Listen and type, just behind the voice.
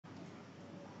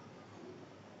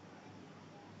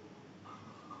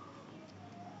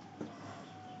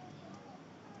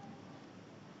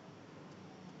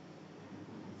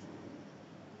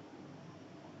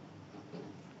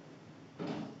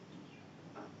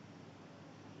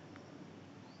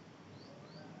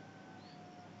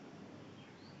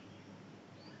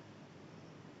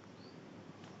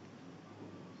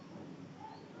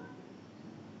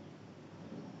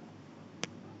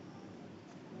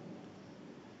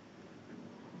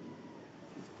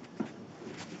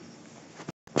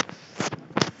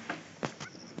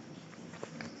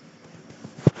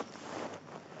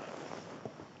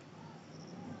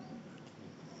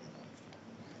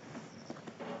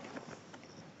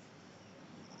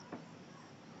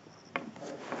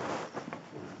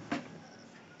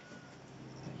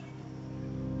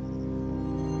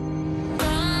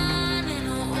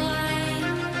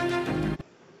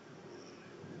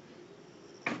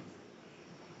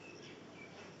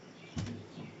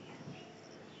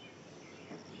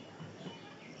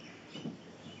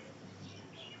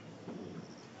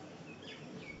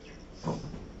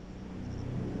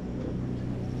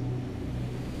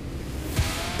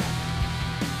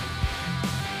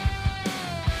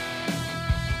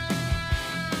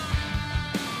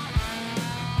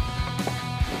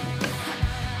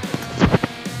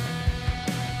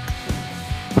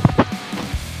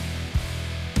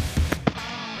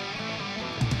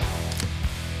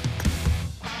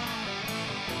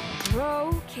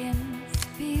broken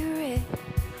spirit,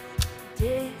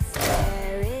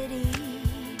 disparity,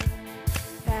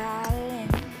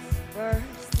 balance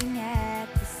bursting at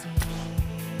the seams.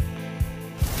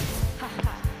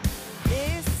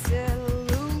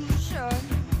 Disillusion,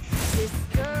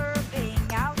 disturbing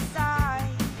outside.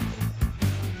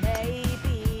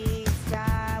 Maybe it's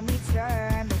time we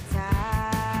turn the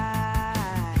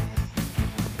tide.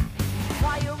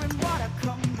 Fire and water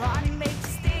combine, make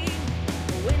steam.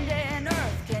 Wind and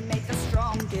earth can make the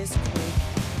strongest quake.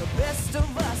 The best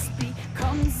of us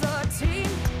becomes a team.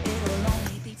 It'll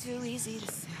only be too easy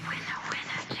to say. Winner,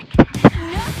 winner, chicken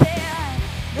dinner. Nothing,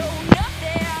 no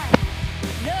nothing.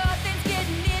 Nothing's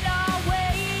getting in our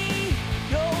way.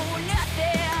 No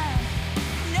nothing,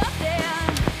 nothing.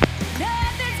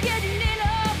 Nothing's getting in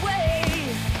our way.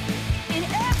 In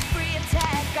every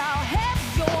attack, I'll have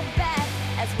your back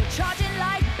as we're charging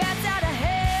like bats out of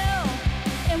hell.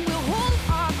 And we'll hold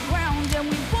our ground and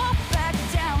we won't back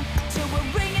down till we're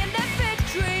ringing that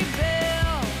victory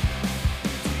bell.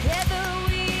 Together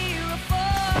we're a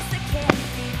force that can't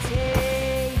be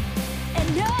tamed, and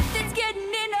nothing's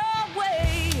getting in our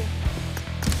way.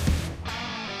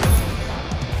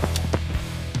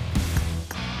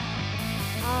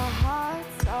 Our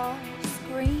hearts are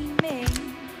screaming,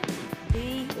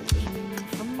 beating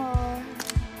for more,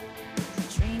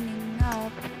 dreaming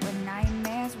up what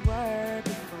nightmares were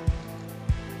before.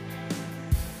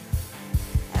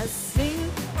 A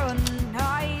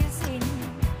synchronizing,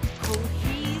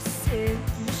 cohesive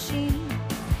machine.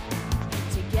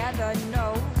 Together,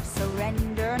 no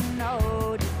surrender,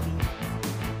 no defeat.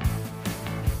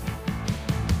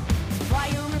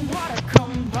 Fire and water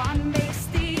combine, make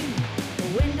steam. The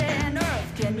wind and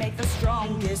earth can make the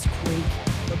strongest quake.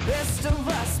 The best of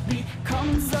us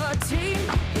becomes a team.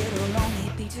 It'll only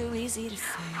be too easy to say.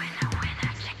 Winner,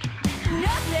 winner, chicken dinner.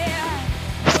 Nothing,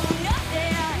 no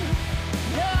nothing.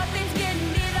 Nothing's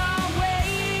getting in our way.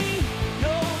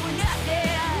 No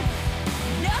nothing,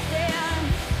 nothing.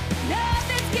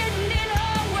 Nothing's getting in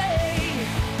our way.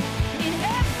 In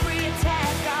every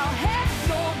attack, I'll have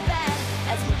your back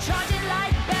as we're charging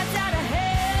like bats out of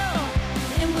hell.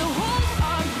 And we'll hold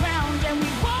our ground and we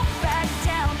won't back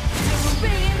down till we're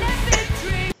bringing that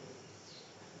victory.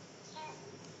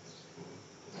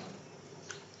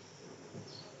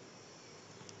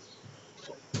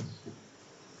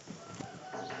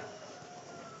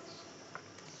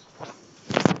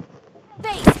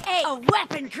 Phase A, a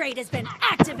weapon crate has been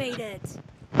activated.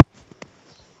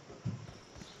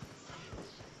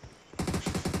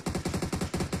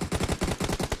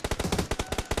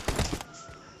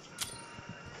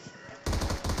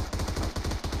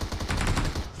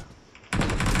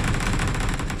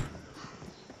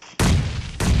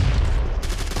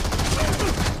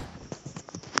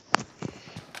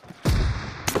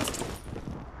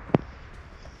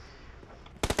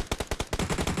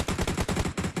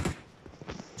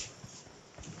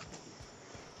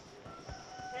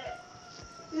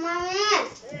 Mami,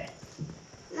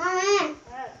 mami,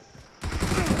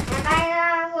 ngày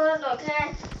nay vừa đổi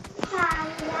thế, hoa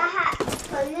đã hạ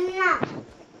ở như nào?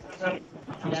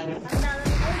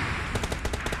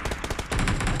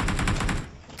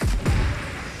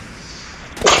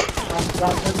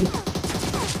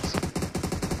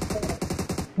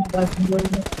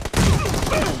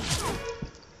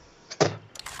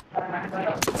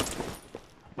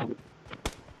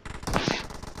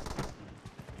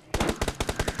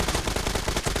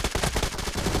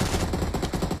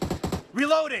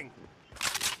 Reloading!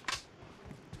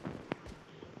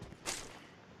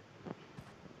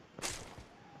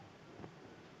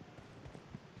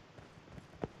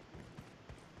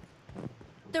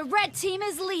 The red team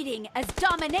is leading as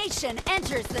domination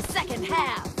enters the second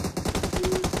half.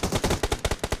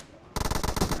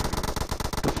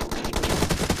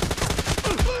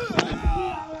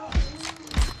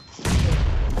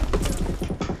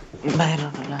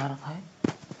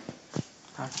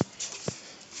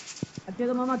 अच्छे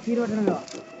तो मामा खीर button का ना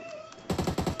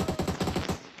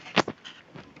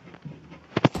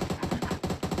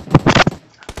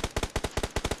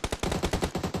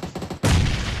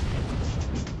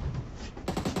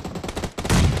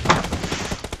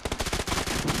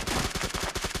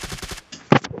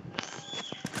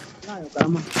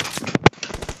काम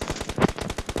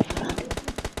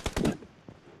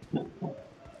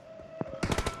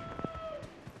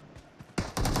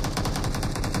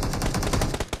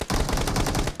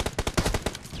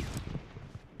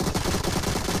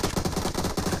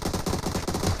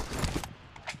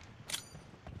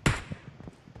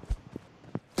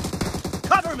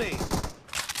Cover me!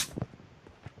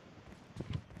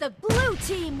 The blue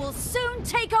team will soon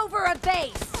take over a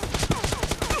base.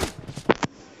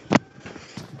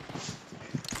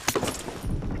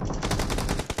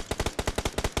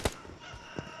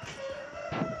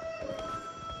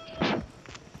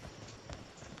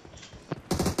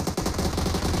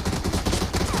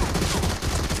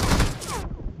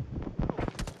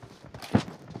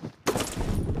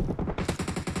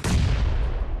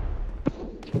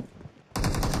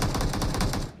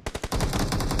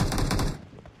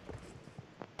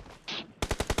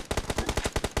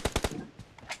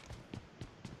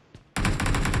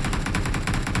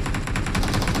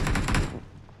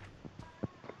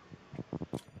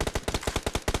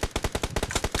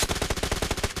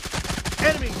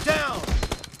 Enemy down!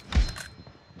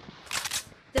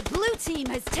 The blue team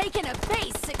has taken a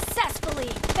base successfully.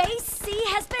 Base C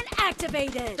has been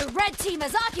activated. The red team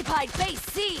has occupied base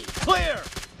C. Clear!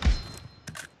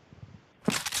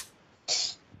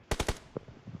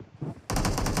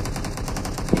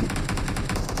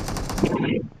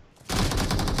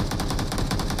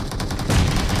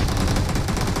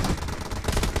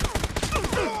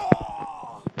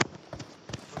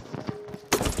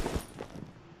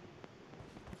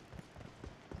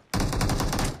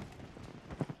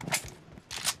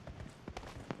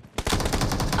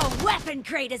 A weapon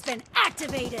crate has been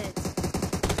activated.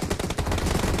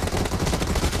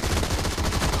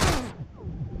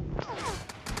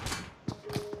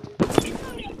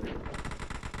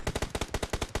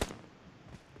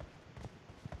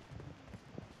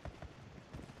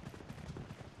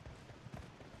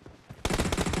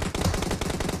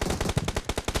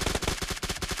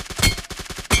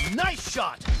 Nice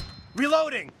shot!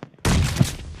 Reloading!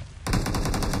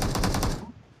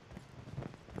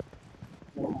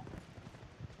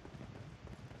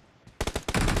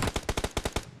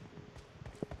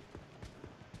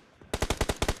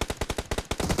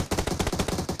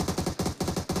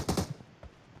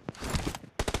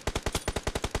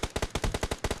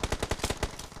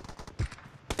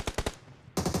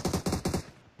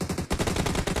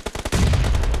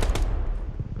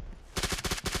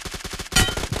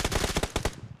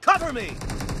 Cover me!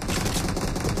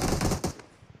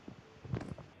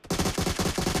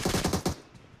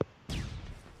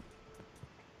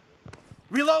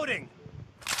 Reloading!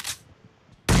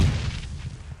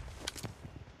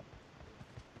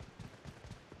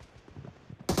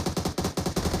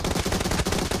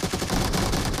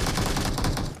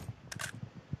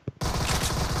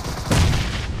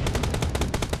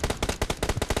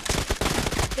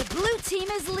 The blue team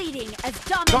is leading as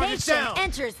domination down.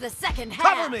 enters the second half.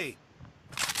 Cover me!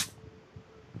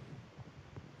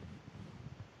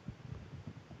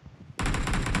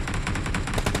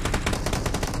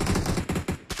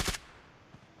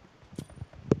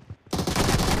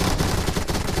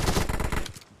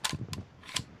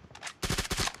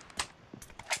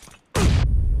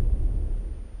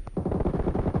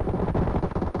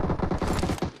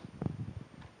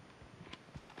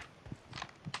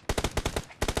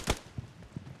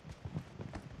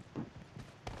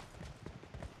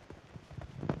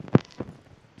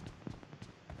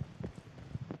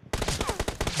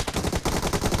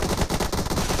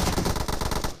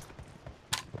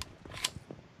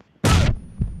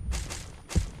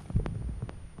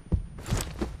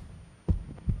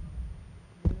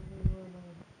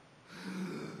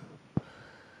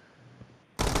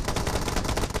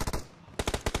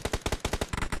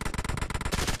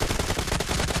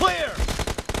 Clear!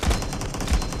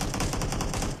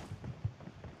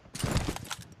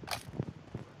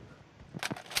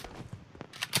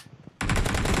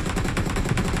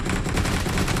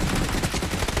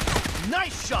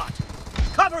 Nice shot!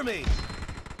 Cover me!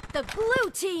 The blue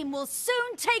team will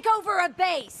soon take over a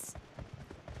base.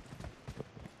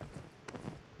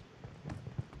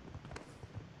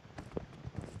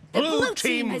 The blue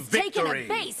team has taken a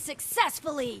base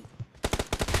successfully.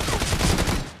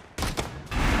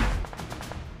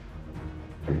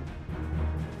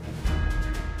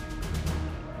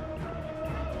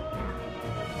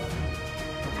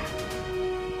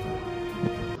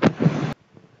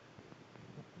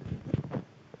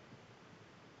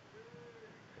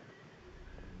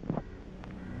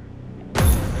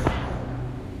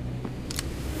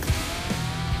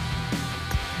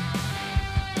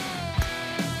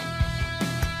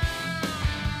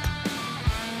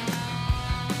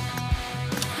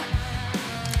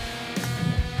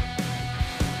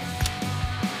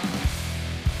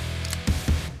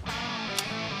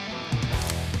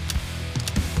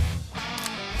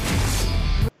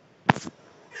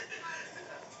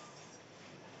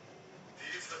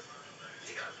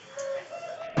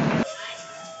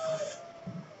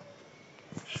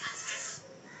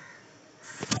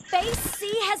 Base C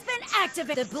has been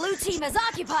activated. The blue team has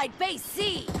occupied base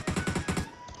C.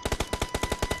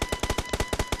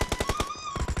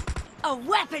 A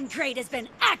weapon crate has been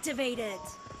activated.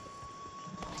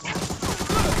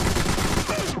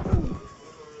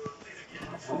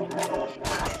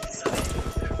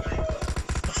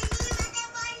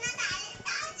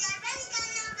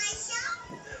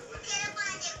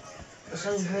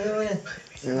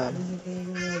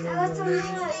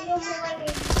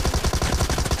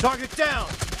 Target down!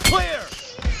 Clear!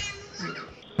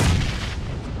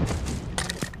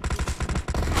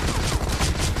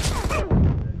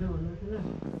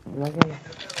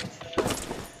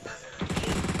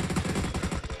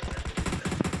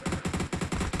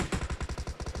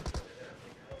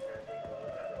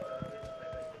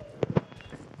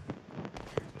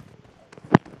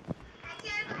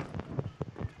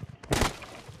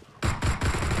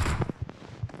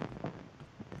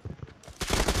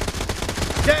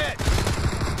 Dead!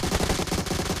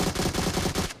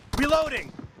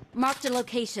 Reloading! Marked a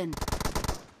location.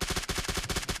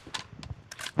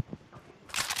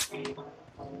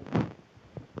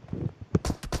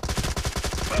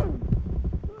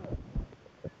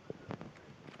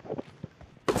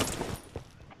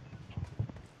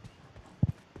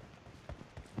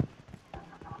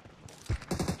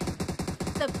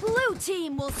 The blue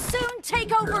team will soon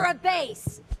take over a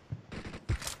base.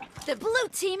 The blue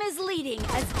team is leading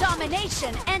as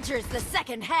domination enters the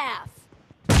second half.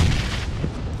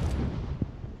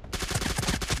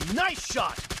 Nice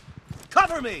shot!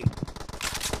 Cover me!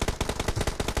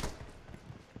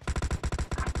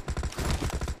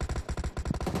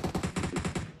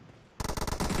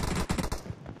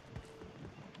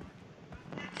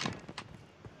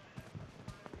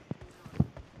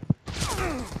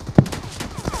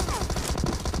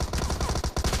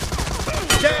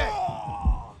 Dead!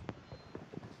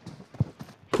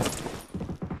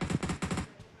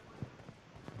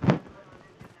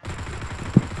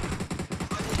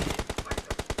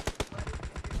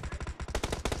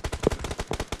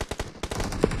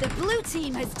 The blue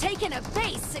team has taken a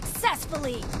base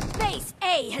successfully. Base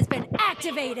A has been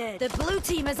activated. The blue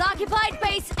team has occupied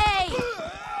base A.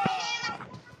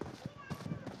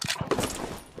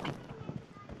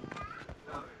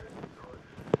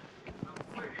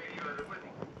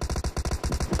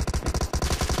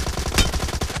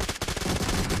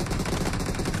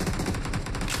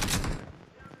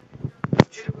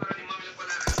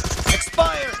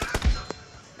 Expired!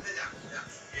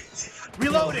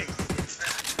 Reloading!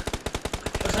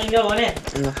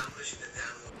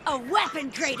 A weapon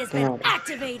crate has been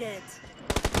activated.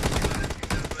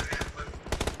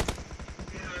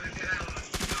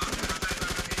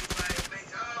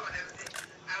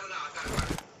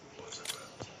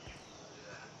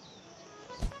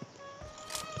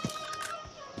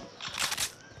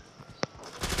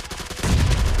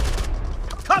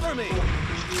 Cover me!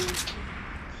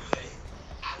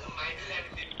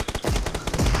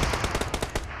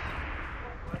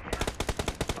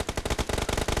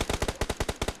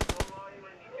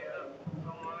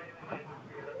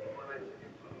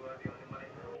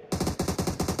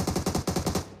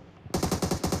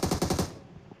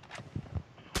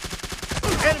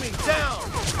 Enemy down!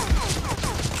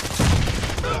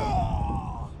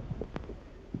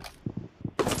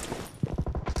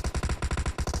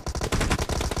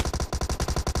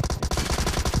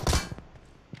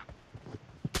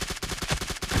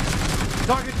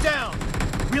 Target down!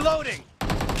 Reloading!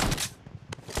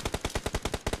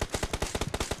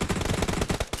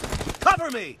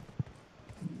 Cover me!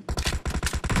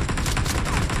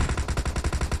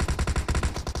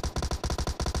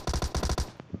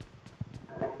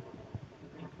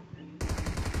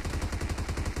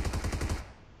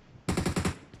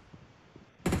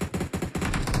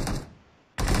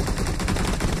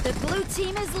 The blue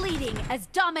team is leading as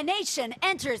domination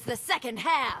enters the second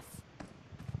half.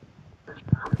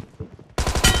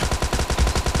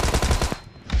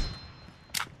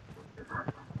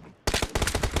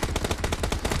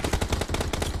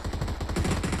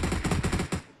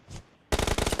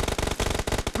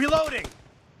 Reloading!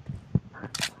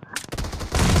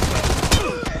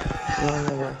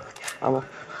 Vamos.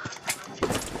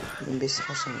 Bisa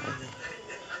kosong lagi.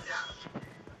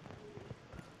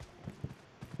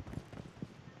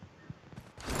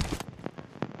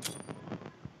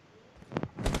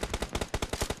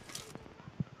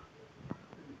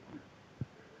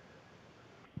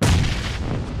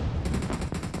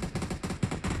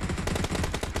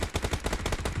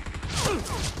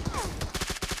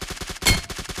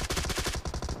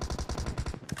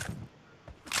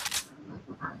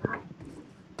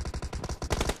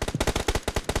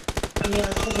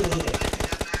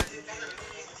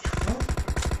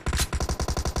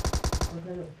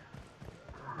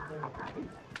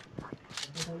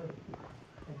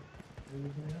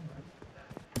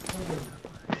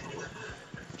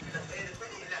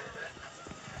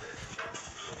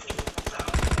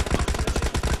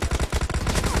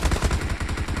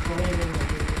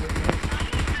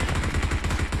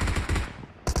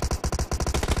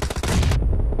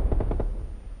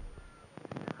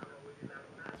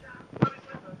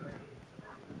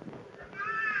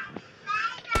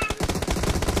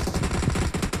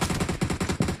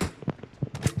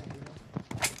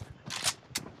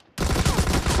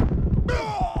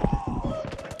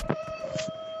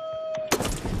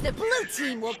 The blue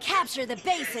team will capture the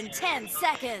base in 10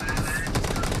 seconds.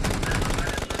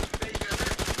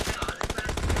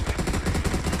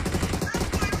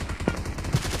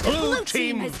 The blue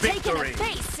team has taken a victory!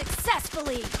 base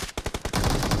successfully.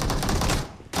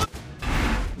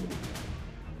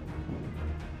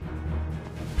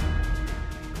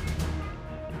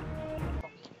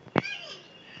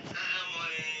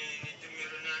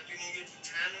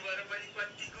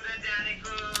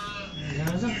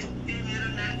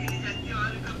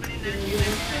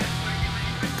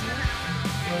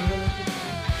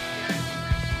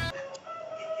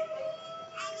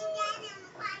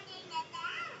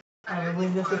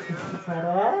 Windows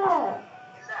 64